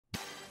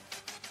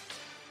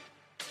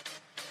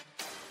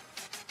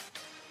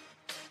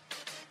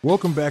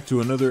Welcome back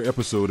to another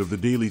episode of The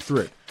Daily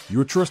Threat,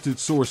 your trusted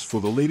source for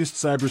the latest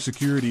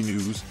cybersecurity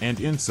news and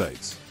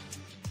insights.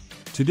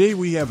 Today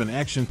we have an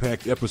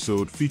action-packed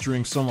episode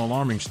featuring some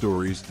alarming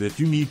stories that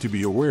you need to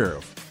be aware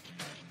of.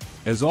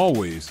 As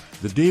always,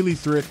 The Daily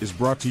Threat is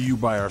brought to you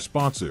by our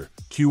sponsor,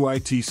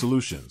 QIT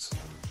Solutions.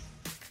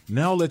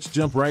 Now let's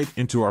jump right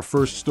into our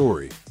first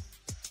story.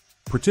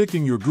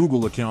 Protecting your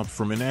Google account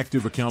from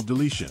inactive account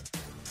deletion.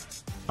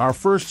 Our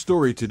first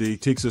story today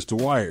takes us to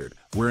Wired,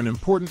 where an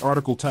important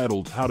article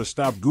titled How to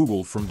Stop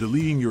Google from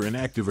Deleting Your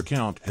Inactive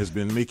Account has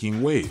been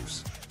making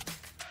waves.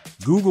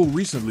 Google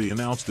recently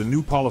announced a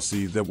new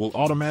policy that will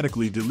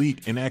automatically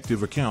delete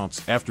inactive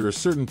accounts after a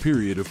certain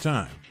period of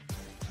time.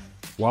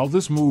 While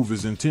this move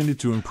is intended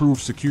to improve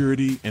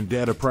security and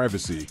data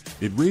privacy,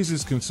 it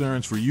raises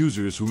concerns for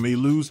users who may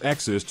lose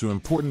access to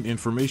important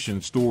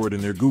information stored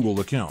in their Google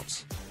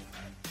accounts.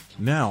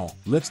 Now,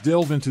 let's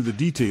delve into the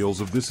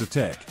details of this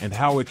attack and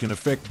how it can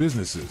affect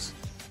businesses.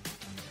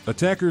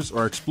 Attackers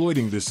are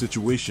exploiting this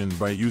situation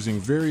by using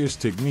various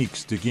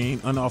techniques to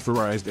gain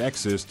unauthorized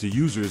access to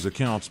users'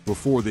 accounts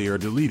before they are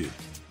deleted.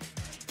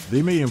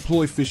 They may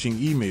employ phishing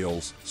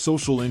emails,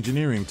 social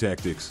engineering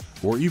tactics,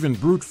 or even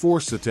brute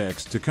force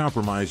attacks to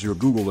compromise your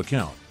Google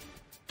account.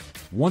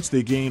 Once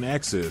they gain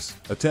access,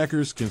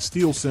 attackers can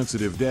steal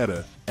sensitive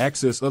data,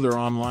 access other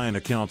online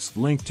accounts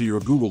linked to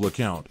your Google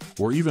account,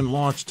 or even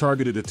launch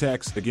targeted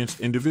attacks against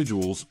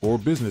individuals or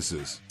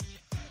businesses.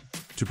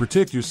 To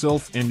protect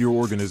yourself and your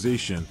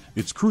organization,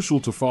 it's crucial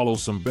to follow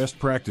some best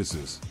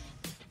practices.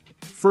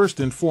 First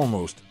and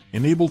foremost,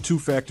 enable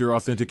two-factor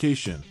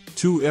authentication,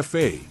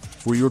 2FA,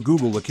 for your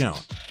Google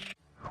account.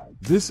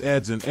 This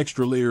adds an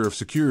extra layer of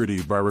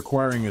security by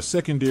requiring a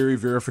secondary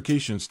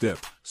verification step,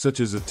 such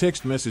as a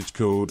text message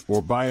code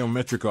or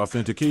biometric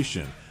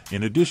authentication,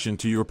 in addition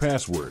to your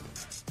password.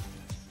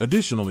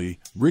 Additionally,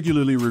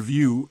 regularly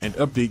review and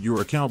update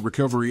your account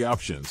recovery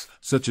options,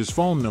 such as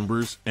phone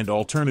numbers and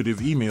alternative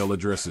email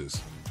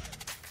addresses.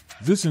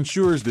 This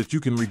ensures that you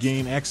can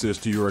regain access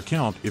to your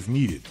account if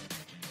needed.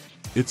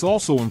 It's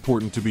also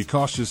important to be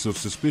cautious of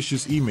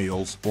suspicious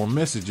emails or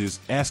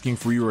messages asking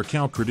for your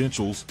account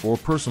credentials or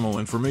personal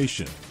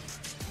information.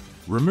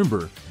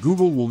 Remember,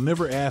 Google will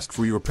never ask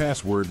for your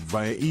password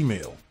via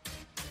email.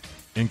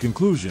 In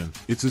conclusion,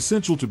 it's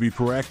essential to be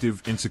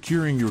proactive in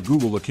securing your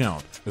Google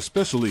account,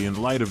 especially in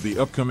light of the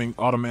upcoming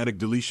automatic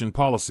deletion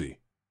policy.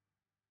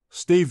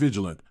 Stay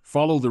vigilant,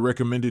 follow the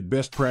recommended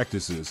best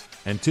practices,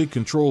 and take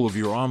control of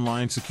your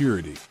online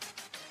security.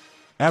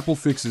 Apple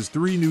fixes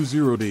 3 new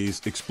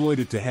zero-days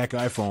exploited to hack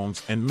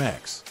iPhones and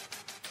Macs.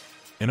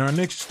 In our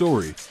next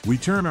story, we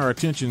turn our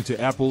attention to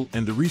Apple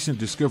and the recent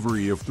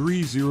discovery of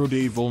 3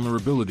 zero-day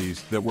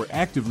vulnerabilities that were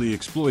actively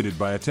exploited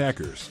by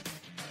attackers.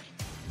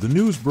 The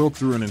news broke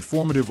through an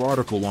informative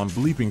article on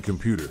Bleeping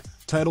Computer,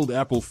 titled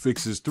Apple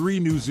Fixes 3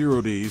 New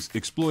Zero-Days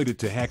Exploited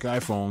to Hack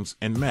iPhones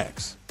and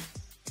Macs.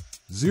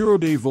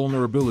 Zero-day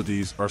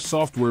vulnerabilities are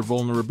software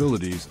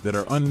vulnerabilities that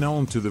are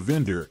unknown to the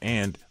vendor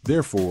and,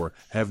 therefore,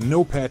 have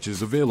no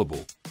patches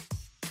available.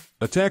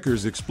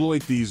 Attackers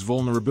exploit these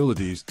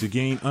vulnerabilities to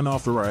gain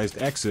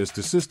unauthorized access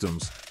to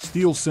systems,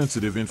 steal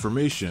sensitive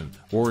information,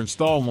 or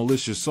install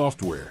malicious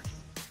software.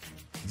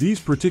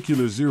 These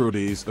particular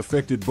zero-days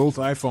affected both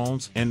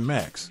iPhones and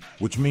Macs,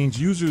 which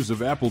means users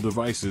of Apple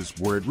devices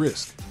were at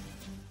risk.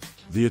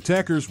 The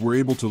attackers were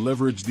able to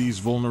leverage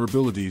these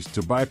vulnerabilities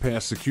to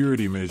bypass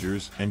security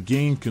measures and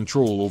gain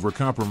control over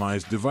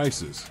compromised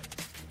devices.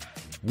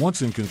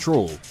 Once in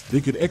control, they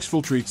could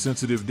exfiltrate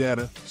sensitive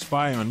data,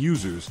 spy on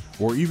users,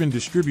 or even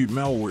distribute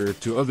malware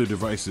to other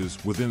devices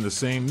within the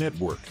same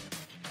network.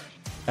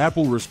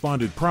 Apple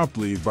responded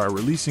promptly by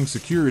releasing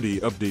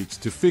security updates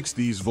to fix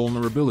these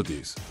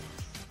vulnerabilities.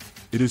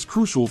 It is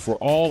crucial for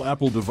all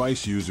Apple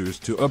device users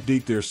to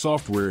update their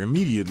software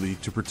immediately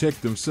to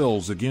protect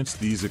themselves against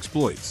these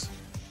exploits.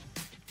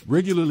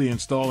 Regularly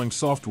installing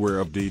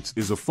software updates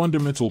is a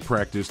fundamental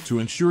practice to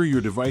ensure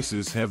your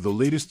devices have the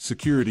latest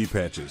security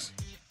patches.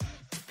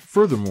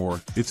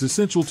 Furthermore, it's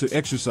essential to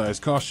exercise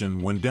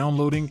caution when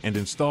downloading and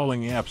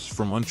installing apps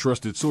from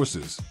untrusted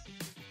sources.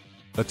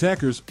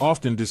 Attackers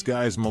often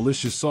disguise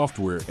malicious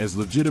software as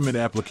legitimate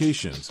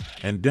applications,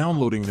 and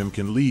downloading them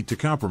can lead to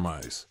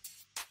compromise.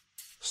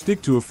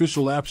 Stick to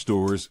official app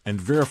stores and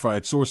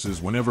verified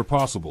sources whenever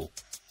possible.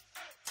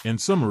 In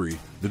summary,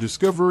 the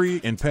discovery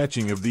and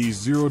patching of these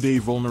zero-day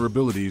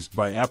vulnerabilities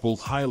by Apple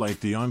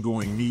highlight the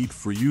ongoing need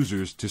for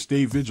users to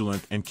stay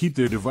vigilant and keep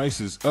their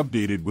devices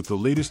updated with the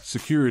latest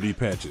security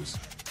patches.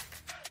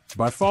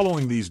 By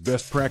following these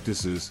best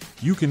practices,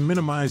 you can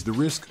minimize the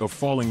risk of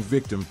falling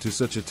victim to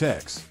such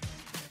attacks.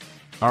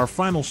 Our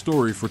final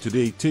story for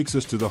today takes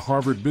us to the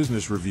Harvard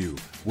Business Review,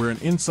 where an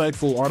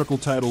insightful article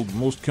titled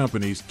 "Most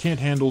Companies Can't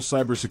Handle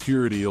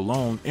Cybersecurity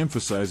Alone"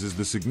 emphasizes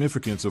the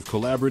significance of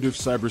collaborative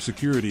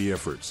cybersecurity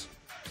efforts.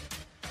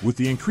 With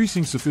the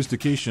increasing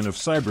sophistication of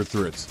cyber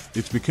threats,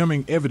 it's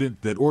becoming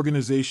evident that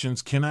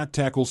organizations cannot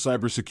tackle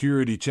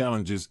cybersecurity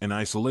challenges in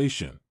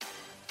isolation.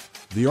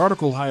 The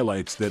article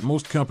highlights that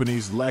most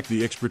companies lack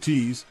the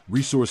expertise,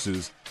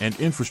 resources, and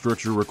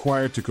infrastructure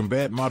required to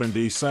combat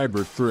modern-day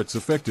cyber threats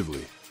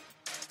effectively.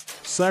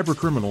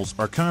 Cybercriminals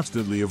are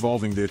constantly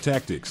evolving their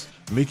tactics,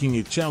 making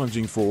it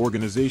challenging for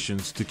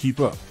organizations to keep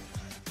up.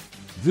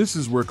 This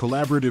is where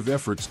collaborative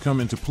efforts come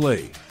into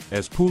play,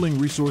 as pooling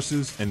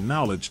resources and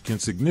knowledge can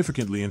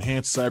significantly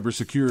enhance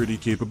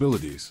cybersecurity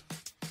capabilities.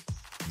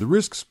 The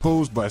risks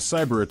posed by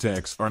cyber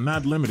attacks are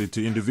not limited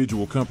to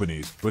individual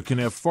companies, but can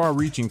have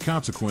far-reaching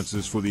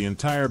consequences for the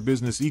entire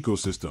business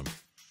ecosystem.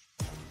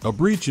 A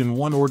breach in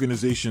one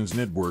organization's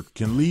network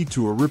can lead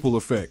to a ripple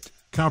effect,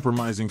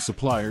 compromising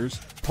suppliers,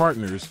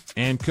 partners,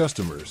 and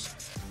customers.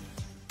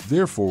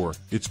 Therefore,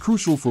 it's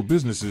crucial for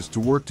businesses to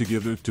work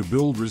together to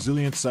build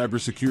resilient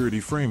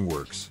cybersecurity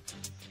frameworks.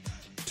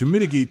 To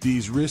mitigate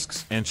these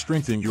risks and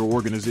strengthen your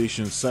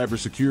organization's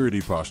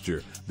cybersecurity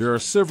posture, there are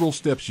several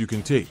steps you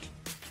can take.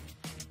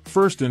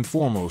 First and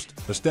foremost,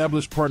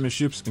 establish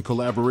partnerships and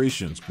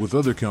collaborations with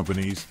other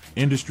companies,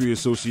 industry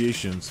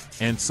associations,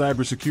 and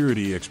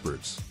cybersecurity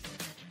experts.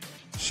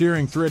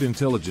 Sharing threat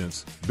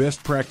intelligence,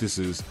 best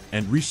practices,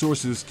 and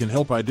resources can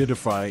help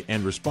identify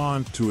and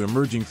respond to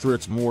emerging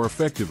threats more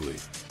effectively.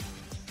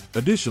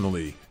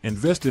 Additionally,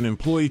 invest in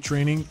employee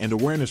training and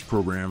awareness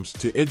programs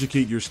to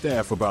educate your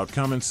staff about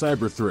common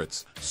cyber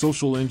threats,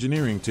 social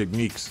engineering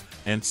techniques,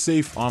 and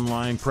safe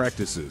online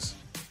practices.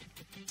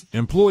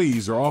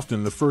 Employees are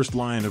often the first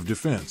line of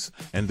defense,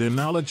 and their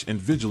knowledge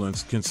and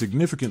vigilance can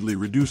significantly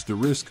reduce the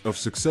risk of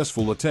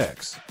successful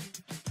attacks.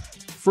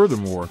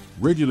 Furthermore,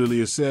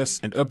 regularly assess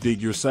and update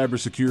your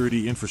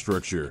cybersecurity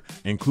infrastructure,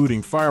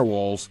 including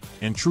firewalls,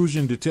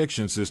 intrusion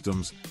detection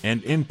systems,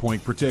 and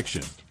endpoint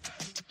protection.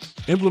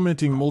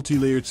 Implementing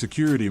multi-layered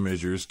security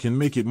measures can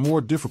make it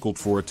more difficult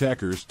for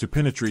attackers to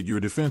penetrate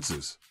your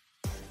defenses.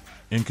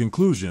 In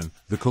conclusion,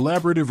 the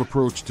collaborative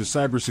approach to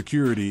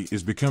cybersecurity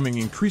is becoming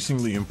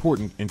increasingly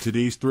important in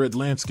today's threat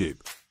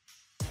landscape.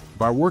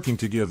 By working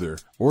together,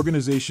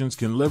 organizations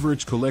can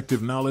leverage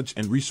collective knowledge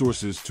and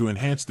resources to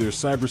enhance their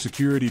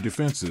cybersecurity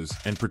defenses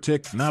and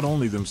protect not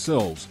only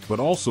themselves, but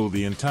also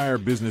the entire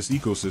business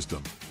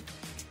ecosystem.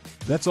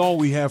 That's all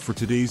we have for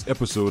today's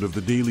episode of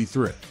the Daily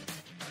Threat.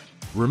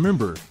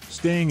 Remember,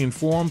 staying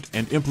informed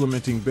and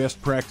implementing best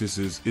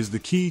practices is the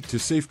key to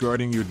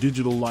safeguarding your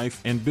digital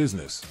life and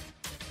business.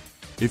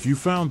 If you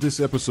found this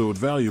episode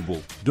valuable,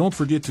 don't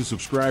forget to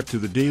subscribe to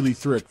the Daily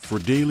Threat for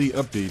daily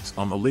updates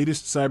on the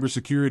latest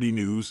cybersecurity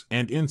news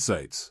and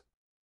insights.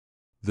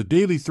 The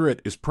Daily Threat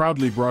is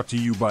proudly brought to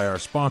you by our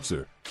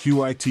sponsor,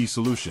 QIT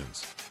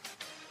Solutions.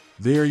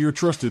 They are your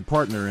trusted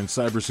partner in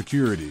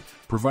cybersecurity,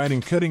 providing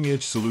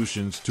cutting-edge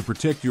solutions to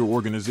protect your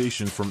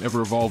organization from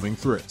ever-evolving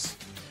threats.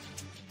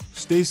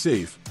 Stay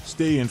safe,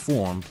 stay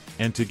informed,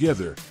 and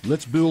together,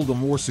 let's build a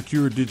more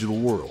secure digital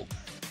world.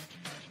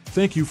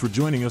 Thank you for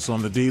joining us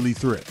on the Daily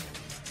Threat.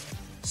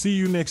 See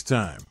you next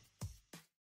time.